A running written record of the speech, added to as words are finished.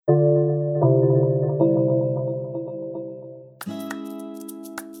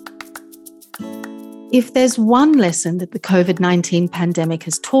If there's one lesson that the COVID-19 pandemic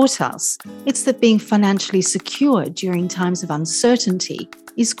has taught us, it's that being financially secure during times of uncertainty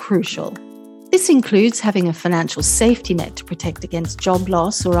is crucial. This includes having a financial safety net to protect against job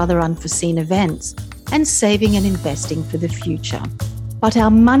loss or other unforeseen events, and saving and investing for the future. But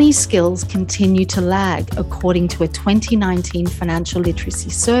our money skills continue to lag, according to a 2019 financial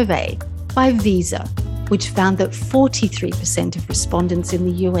literacy survey by Visa, which found that 43% of respondents in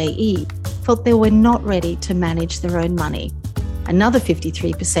the UAE felt they were not ready to manage their own money. Another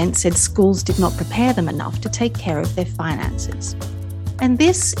 53% said schools did not prepare them enough to take care of their finances. And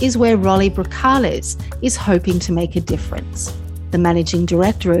this is where Rolly Bracales is hoping to make a difference. The managing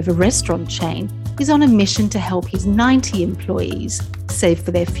director of a restaurant chain is on a mission to help his 90 employees save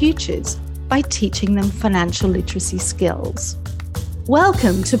for their futures by teaching them financial literacy skills.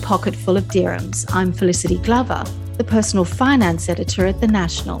 Welcome to Pocketful of Dirhams. I'm Felicity Glover, the personal finance editor at The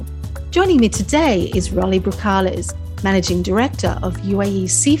National. Joining me today is Rolly Bracales, managing director of UAE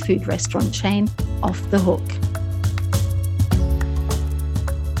seafood restaurant chain Off the Hook.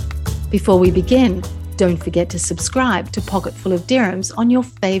 Before we begin, don't forget to subscribe to Pocketful of Dirhams on your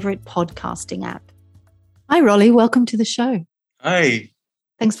favorite podcasting app. Hi, Rolly. Welcome to the show. Hi.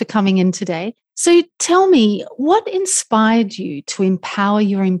 Thanks for coming in today. So tell me, what inspired you to empower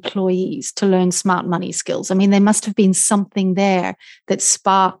your employees to learn smart money skills? I mean, there must have been something there that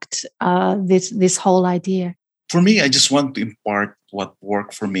sparked this whole idea. For me, I just want to impart what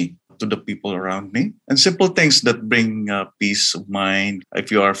worked for me to the people around me, and simple things that bring peace of mind. If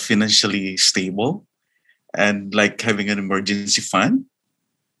you are financially stable and like having an emergency fund,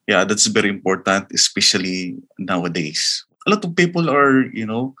 yeah, that's very important, especially nowadays. A lot of people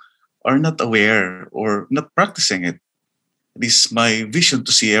are not aware or not practicing it. It is my vision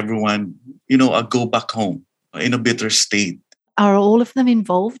to see everyone, go back home in a better state. Are all of them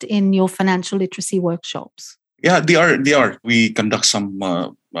involved in your financial literacy workshops? Yeah, they are. They are. We conduct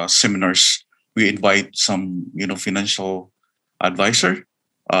some seminars. We invite some, financial advisor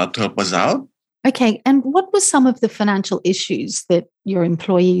to help us out. Okay. And what were some of the financial issues that your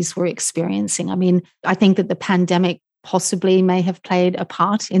employees were experiencing? I mean, I think that the pandemic possibly may have played a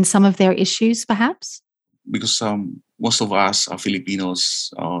part in some of their issues, perhaps? Because most of us are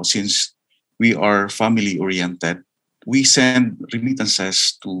Filipinos, since we are family-oriented, we send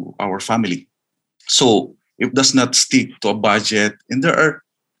remittances to our family. So it does not stick to a budget, and there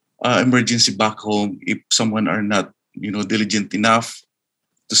are emergency back home if someone are not, diligent enough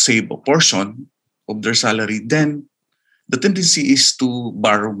to save a portion of their salary, then the tendency is to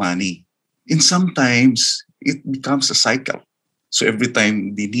borrow money. And sometimes it becomes a cycle. So every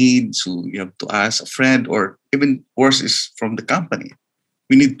time they need, so you have to ask a friend, or even worse is from the company.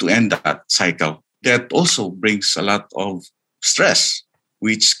 We need to end that cycle. That also brings a lot of stress,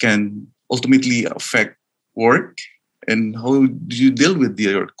 which can ultimately affect work and how do you deal with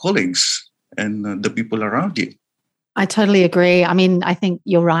your colleagues and the people around you. I totally agree. I mean, I think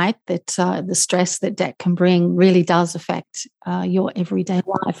you're right that the stress that debt can bring really does affect your everyday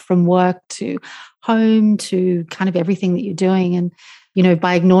life, from work to home to kind of everything that you're doing. And,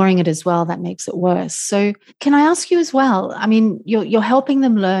 by ignoring it as well, that makes it worse. So can I ask you as well, I mean, you're helping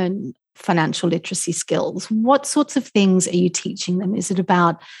them learn financial literacy skills. What sorts of things are you teaching them? Is it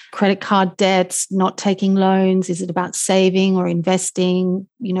about credit card debts, not taking loans? Is it about saving or investing,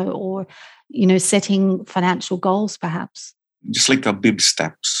 or setting financial goals, perhaps? Just like a baby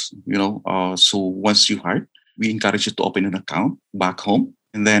steps, so once you hire, we encourage you to open an account back home,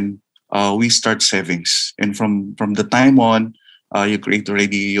 and then we start savings. And from the time on, you create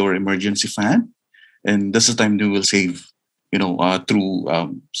already your emergency fund, and that's the time you will save, through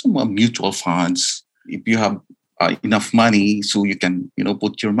some mutual funds. If you have enough money, so you can,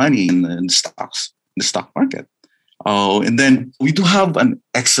 put your money in the stocks, the stock market. And then we do have an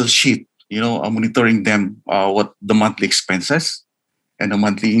Excel sheet, monitoring them what the monthly expenses and the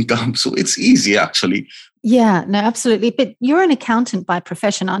monthly income. So it's easy, actually. Yeah, no, absolutely. But you're an accountant by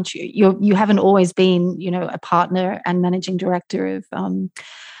profession, aren't you? You haven't always been, a partner and managing director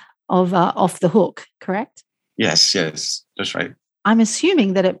of Off the Hook, correct? Yes, that's right. I'm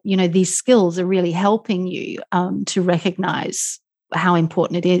assuming that these skills are really helping you to recognize how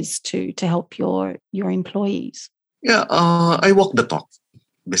important it is to help your employees. Yeah, I walk the talk,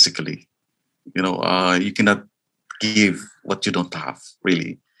 basically. You cannot give what you don't have,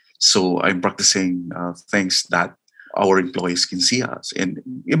 really. So I'm practicing things that our employees can see us, and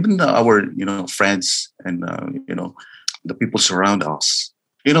even our friends and the people surround us.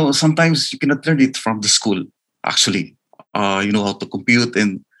 Sometimes you cannot learn it from the school. Actually, how to compute,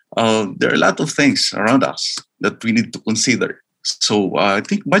 and there are a lot of things around us that we need to consider. So I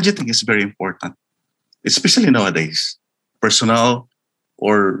think budgeting is very important. especially nowadays, personal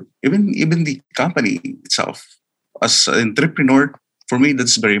or even the company itself. As an entrepreneur, for me,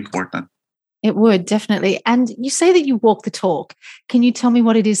 that's very important. It would definitely. And you say that you walk the talk. Can you tell me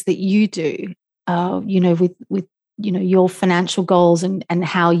what it is that you do? With your financial goals and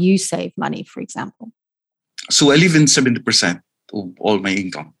how you save money, for example. So I live in 70% of all my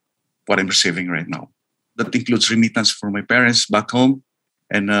income, what I'm receiving right now. That includes remittance for my parents back home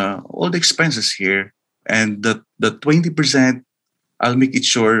and all the expenses here. And the 20%, I'll make it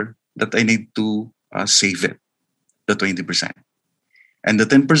sure that I need to save it, the 20%. And the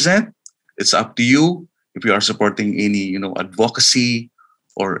 10%, it's up to you if you are supporting any, advocacy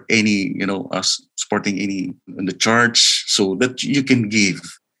or any, supporting any in the church so that you can give.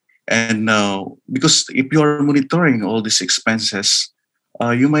 And because if you are monitoring all these expenses,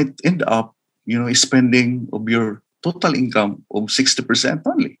 you might end up, spending of your total income of 60%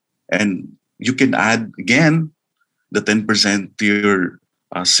 only. And you can add again the 10% to your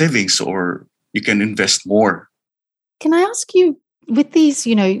savings, or you can invest more. Can I ask you, with these,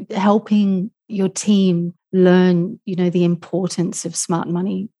 helping your team learn, the importance of smart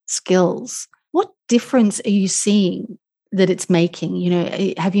money skills, what difference are you seeing that it's making?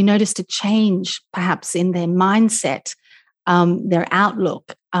 Have you noticed a change perhaps in their mindset, their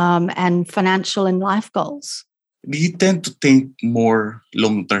outlook, and financial and life goals? They tend to think more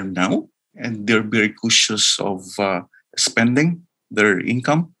long term now, and they're very cautious of spending their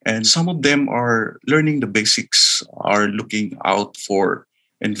income. And some of them are learning the basics, are looking out for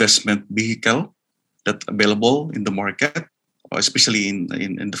investment vehicle that's available in the market, especially in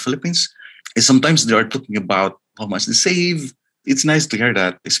the Philippines. And sometimes they are talking about how much they save. It's nice to hear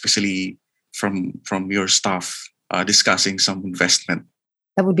that, especially from your staff discussing some investment.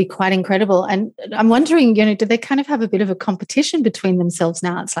 That would be quite incredible. And I'm wondering, do they kind of have a bit of a competition between themselves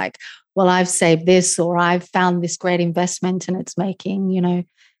now? It's like, well, I've saved this, or I've found this great investment and it's making,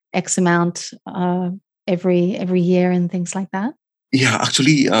 X amount every year and things like that. Yeah,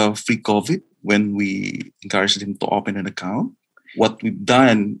 actually, pre-COVID, when we encouraged them to open an account, what we've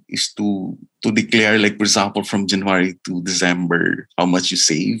done is to declare, like, for example, from January to December, how much you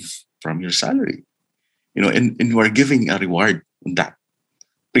save from your salary, and we're giving a reward on that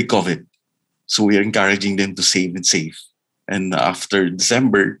pre-COVID. So we are encouraging them to save and save. And after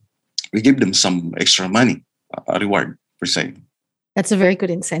December, we give them some extra money, a reward per se. That's a very good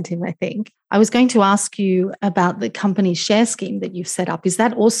incentive, I think. I was going to ask you about the company share scheme that you've set up. Is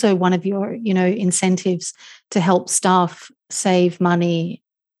that also one of your, incentives to help staff save money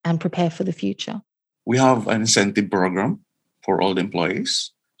and prepare for the future? We have an incentive program for all the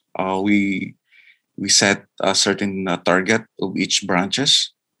employees. We set a certain target of each branch,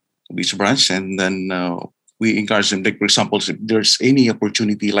 and then we encourage them. Like, for example, if there's any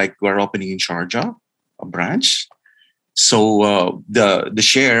opportunity, like we're opening in Sharjah, a branch. So the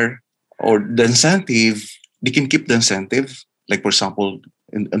share or the incentive, they can keep the incentive. Like, for example,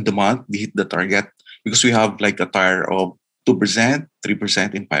 in the month, they hit the target because we have like a tier of 2%,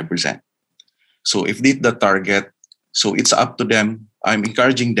 3%, and 5%. So if they hit the target, so it's up to them. I'm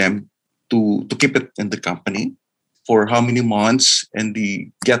encouraging them to keep it in the company for how many months, and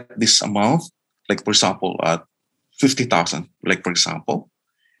they get this amount, like, for example, 50,000, like, for example,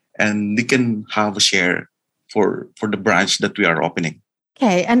 and they can have a share for the branch that we are opening.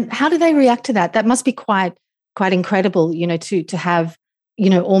 Okay. And how do they react to that? That must be quite incredible, to have,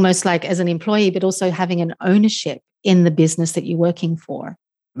 almost like as an employee, but also having an ownership in the business that you're working for.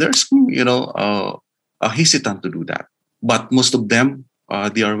 There's, hesitant to do that, but most of them,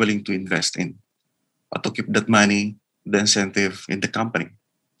 they are willing to invest in, to keep that money, the incentive in the company,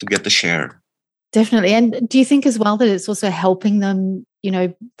 to get the share. Definitely. And do you think as well that it's also helping them,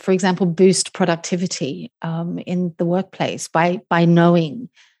 for example, boost productivity in the workplace by knowing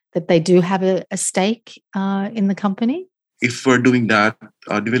that they do have a stake in the company? If we're doing that,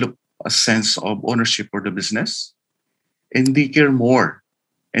 develop a sense of ownership for the business, and they care more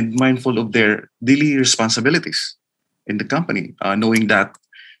and mindful of their daily responsibilities in the company, knowing that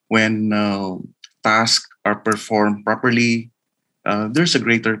when tasks are performed properly, there's a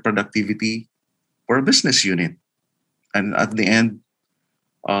greater productivity for a business unit. And at the end,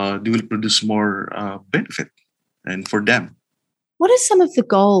 they will produce more benefit and for them. What are some of the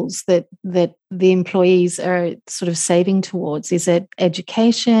goals that the employees are sort of saving towards? Is it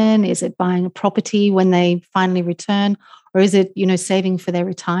education? Is it buying a property when they finally return? Or is it, saving for their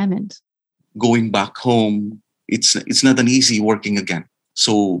retirement? Going back home, it's not an easy working again.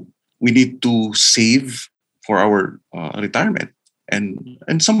 So we need to save for our retirement. And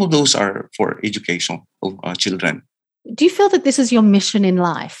some of those are for education of children. Do you feel that this is your mission in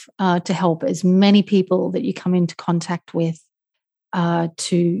life, to help as many people that you come into contact with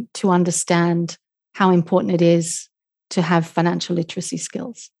to understand how important it is to have financial literacy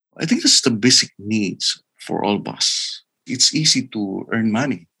skills? I think that's the basic needs for all of us. It's easy to earn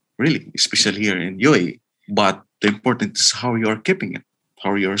money, really, especially here in UAE. But the important is how you are keeping it,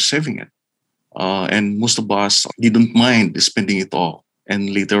 how you are saving it. And most of us, they don't mind spending it all.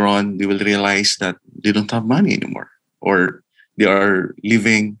 And later on, they will realize that they don't have money anymore, or they are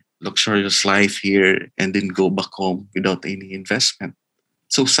living luxurious life here and then go back home without any investment.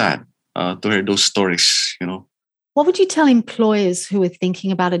 So sad to hear those stories, What would you tell employers who are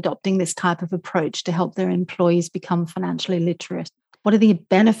thinking about adopting this type of approach to help their employees become financially literate? What are the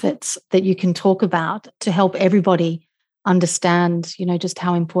benefits that you can talk about to help everybody understand, just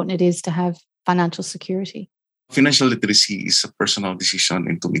how important it is to have financial security? Financial literacy is a personal decision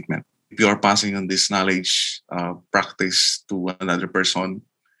and commitment. If you are passing on this knowledge, practice to another person,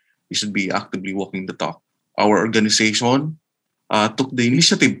 you should be actively walking the talk. Our organization took the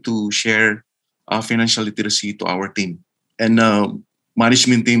initiative to share financial literacy to our team. And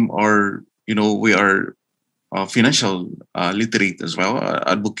management team we are financial literate as well,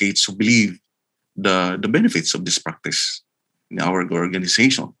 advocates who believe the benefits of this practice in our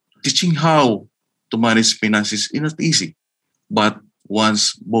organization. Teaching how to manage finances is not easy, but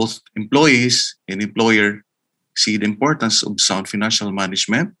once both employees and employer see the importance of sound financial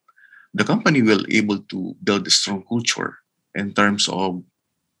management, the company will able to build a strong culture in terms of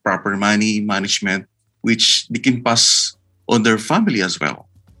proper money management, which they can pass on their family as well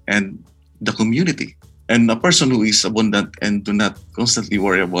and the community. And a person who is abundant and do not constantly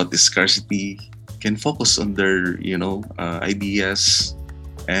worry about the scarcity can focus on their, ideas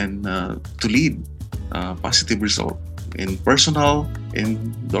and to lead positive result in personal,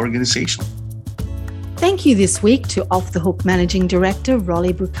 in the organization. Thank you this week to Off the Hook Managing Director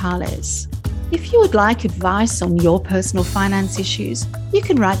Rolly Brucales. If you would like advice on your personal finance issues, you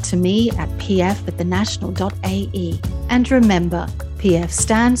can write to me at pf@thenational.ae. And remember, PF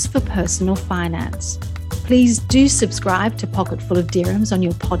stands for Personal Finance. Please do subscribe to Pocketful of Dirhams on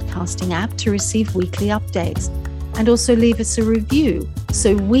your podcasting app to receive weekly updates. And also leave us a review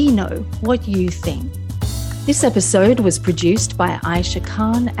so we know what you think. This episode was produced by Aisha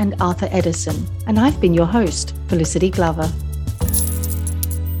Khan and Arthur Edison, and I've been your host, Felicity Glover.